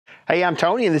Hey, I'm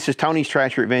Tony, and this is Tony's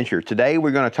Tractor Adventure. Today,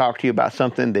 we're going to talk to you about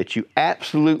something that you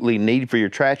absolutely need for your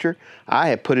tractor. I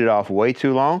have put it off way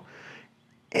too long,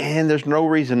 and there's no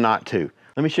reason not to.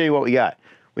 Let me show you what we got.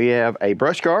 We have a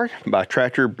brush guard by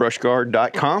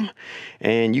tractorbrushguard.com,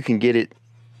 and you can get it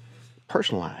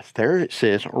personalized. There it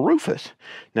says Rufus.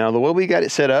 Now, the way we got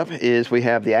it set up is we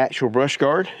have the actual brush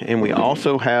guard, and we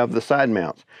also have the side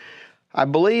mounts. I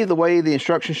believe the way the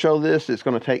instructions show this, it's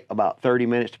going to take about 30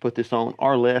 minutes to put this on,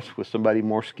 or less with somebody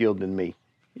more skilled than me.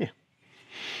 Yeah.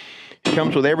 It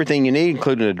comes with everything you need,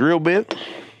 including a drill bit,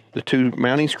 the 2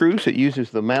 mounting screws. It uses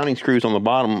the mounting screws on the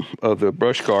bottom of the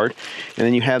brush guard, and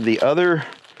then you have the other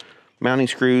mounting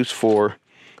screws for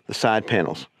the side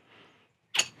panels.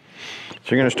 So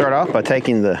you're going to start off by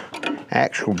taking the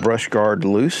actual brush guard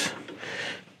loose.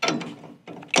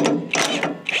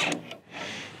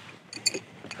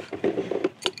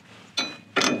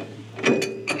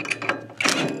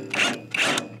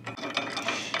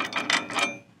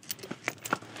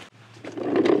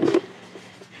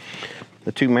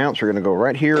 The 2 mounts are going to go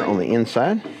right here on the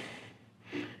inside,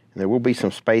 and there will be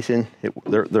some spacing.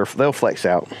 They'll flex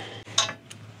out.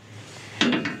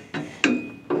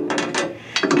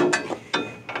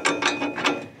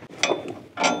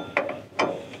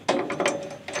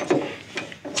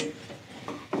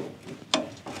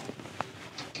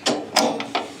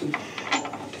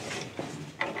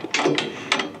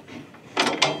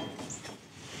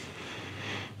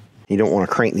 You don't want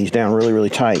to crank these down really, really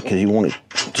tight because you want it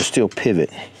to still pivot.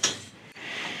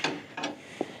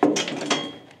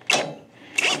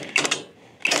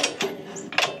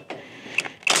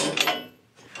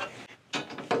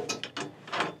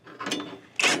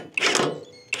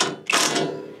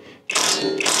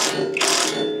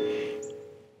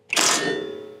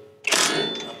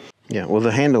 Yeah, well,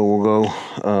 the handle will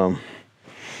go,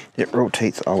 it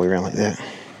rotates all the way around like that.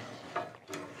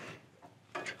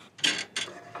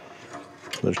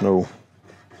 There's no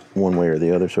one way or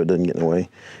the other, so it doesn't get in the way.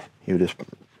 You just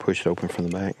push it open from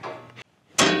the back.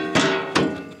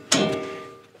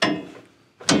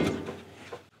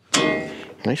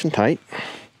 Nice and tight.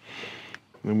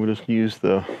 Then we'll just use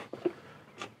the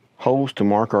holes to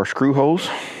mark our screw holes.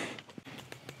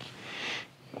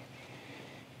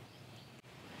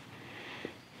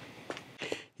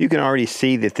 You can already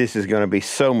see that this is going to be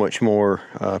so much more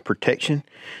protection.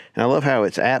 And I love how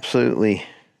it's absolutely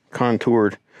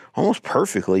contoured almost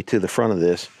perfectly to the front of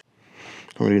this.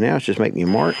 What I'm going to do now is just make me a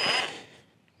mark.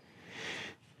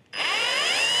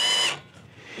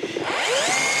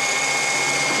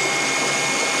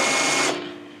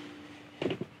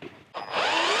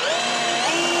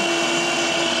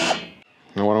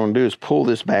 Now what I'm going to do is pull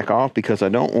this back off because I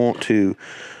don't want to,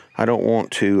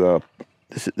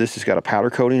 this has got a powder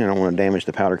coating and I don't want to damage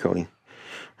the powder coating.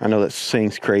 I know that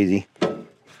seems crazy.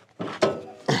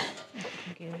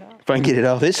 If I can get it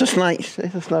off. It's a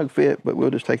snug fit, but we'll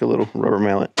just take a little rubber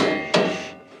mallet.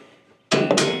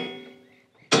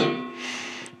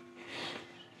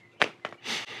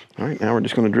 All right, now we're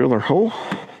just going to drill our hole,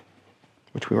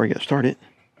 which we already got started.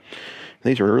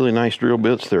 These are really nice drill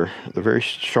bits. They're very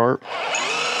sharp.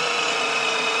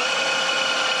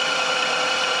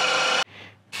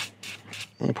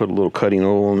 I'm going to put a little cutting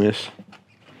oil on this.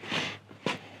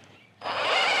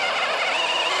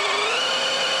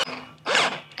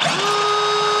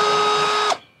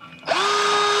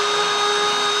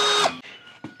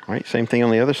 All right, same thing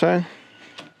on the other side.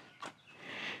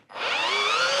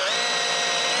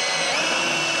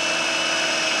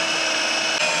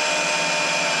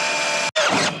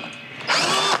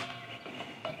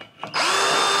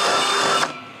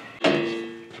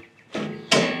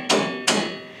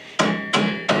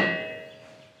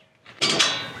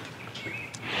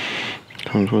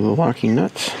 Comes with the locking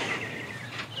nuts.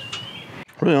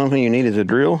 Really, the only thing you need is a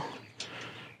drill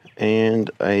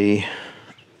and a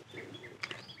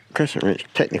crescent wrench,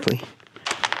 technically.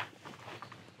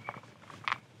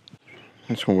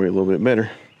 This one will be a little bit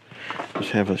better.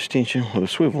 Just have an extension with a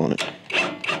swivel on it.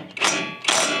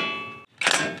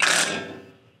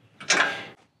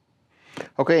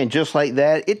 Okay, and just like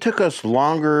that, it took us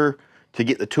longer to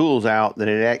get the tools out than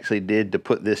it actually did to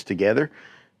put this together.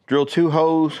 Drill 2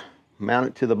 holes, mount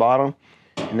it to the bottom,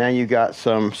 and now you got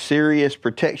some serious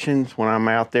protections when I'm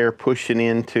out there pushing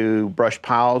into brush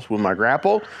piles with my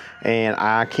grapple, and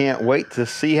I can't wait to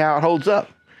see how it holds up.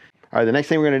 All right, the next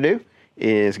thing we're going to do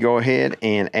is go ahead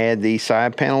and add these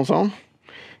side panels on.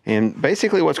 And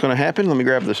basically what's going to happen, let me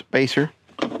grab the spacer.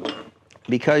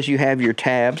 Because you have your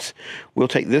tabs, we'll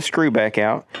take this screw back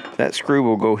out. That screw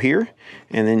will go here,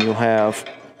 and then you'll have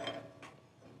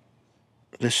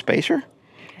this spacer.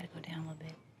 Gotta go down a little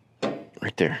bit.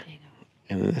 Right there.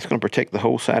 And then that's going to protect the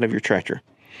whole side of your tractor.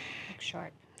 Looks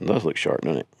sharp. It does look sharp,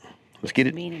 doesn't it? Let's get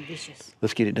it. Mean and vicious.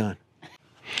 Let's get it done.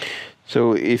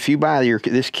 So if you buy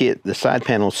this kit, the side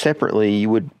panels separately, you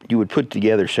would put it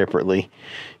together separately.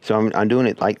 So I'm doing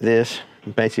it like this,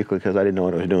 basically because I didn't know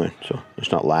what I was doing. So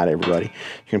let's not lie to everybody.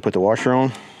 You're gonna put the washer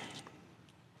on.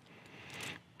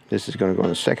 This is gonna go in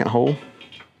the second hole.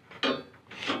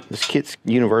 This kit's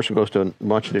universal, goes to a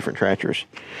bunch of different tractors.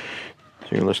 So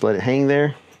you're gonna just let it hang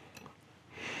there.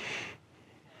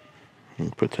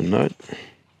 And put the nut.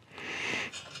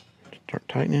 Start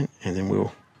tightening, and then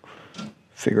we'll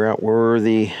figure out where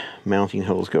the mounting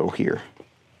holes go here.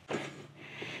 What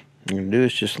I'm gonna do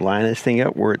is just line this thing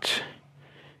up where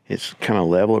it's kind of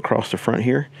level across the front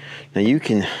here. Now you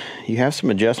have some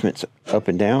adjustments up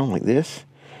and down like this.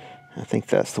 I think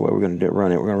that's the way we're gonna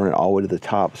run it. We're gonna run it all the way to the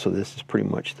top, so this is pretty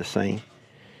much the same.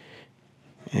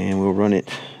 And we'll run it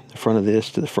the front of this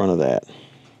to the front of that.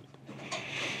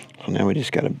 So now we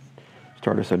just gotta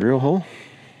start us a drill hole.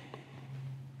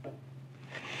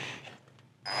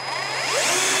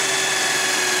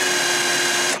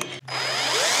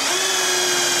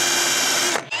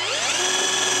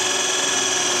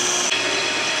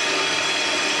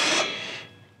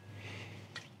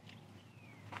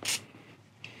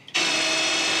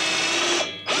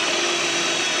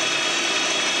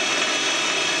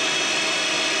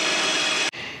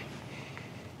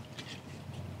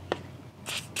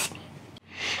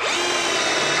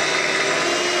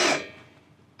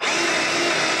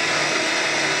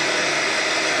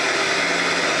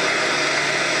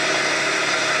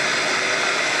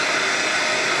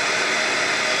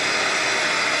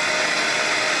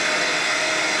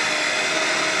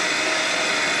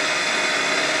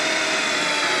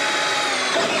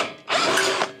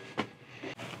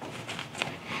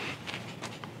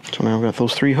 So now I've got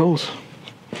those 3 holes.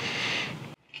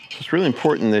 It's really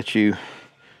important that you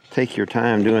take your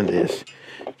time doing this,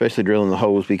 especially drilling the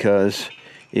holes, because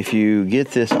if you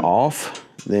get this off,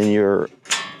 then you're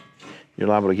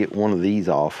liable to get one of these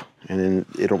off, and then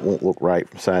it won't look right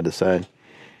from side to side.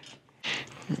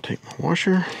 I'm gonna take my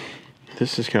washer.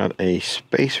 This has got a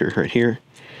spacer right here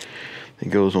that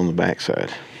goes on the back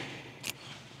side.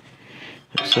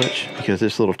 Like such, because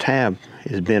this little tab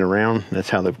is bent around. That's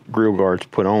how the grill guard's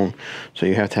put on. So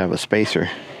you have to have a spacer.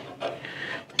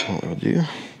 What we'll do,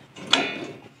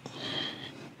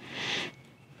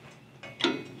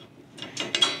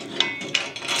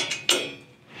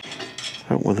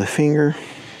 up with a finger.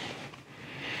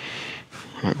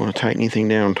 I'm not going to tighten anything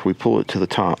down until we pull it to the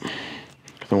top.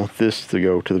 I want this to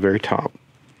go to the very top.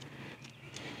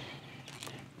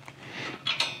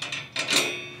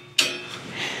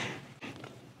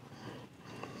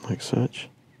 Like such.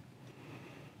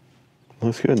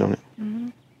 Looks good, don't it? Mm-hmm.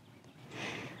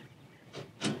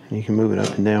 You can move it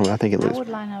up and down, but I think it looks... I would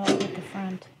line it up with the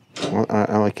front. Well,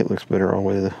 I like it looks better all the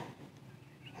way to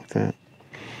like that.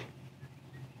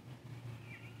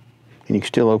 And you can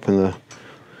still open the...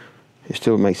 It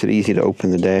still makes it easy to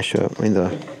open the dash up. I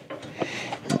mean,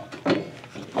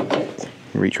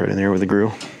 reach right in there with the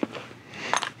grill.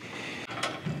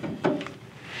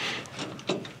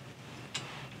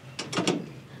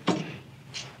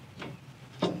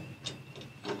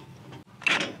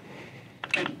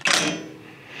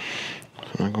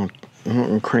 I'm not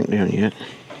going to crank down yet.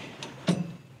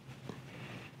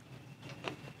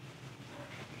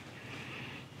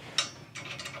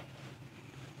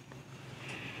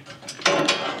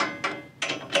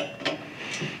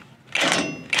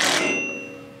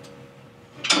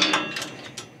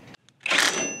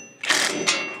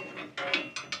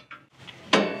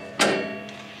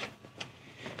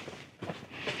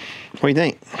 What do you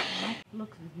think?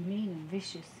 Looks mean and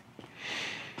vicious.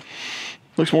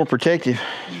 Looks more protective,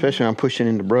 especially when I'm pushing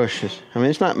into brush. I mean,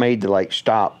 it's not made to like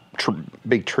stop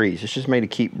big trees. It's just made to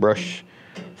keep brush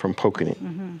from poking it.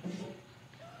 Mm-hmm.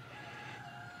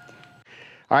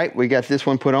 All right, we got this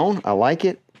one put on. I like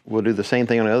it. We'll do the same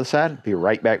thing on the other side. Be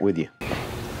right back with you.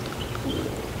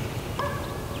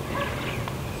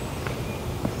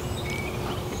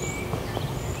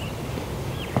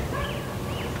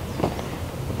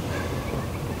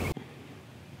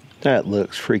 That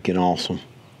looks freaking awesome.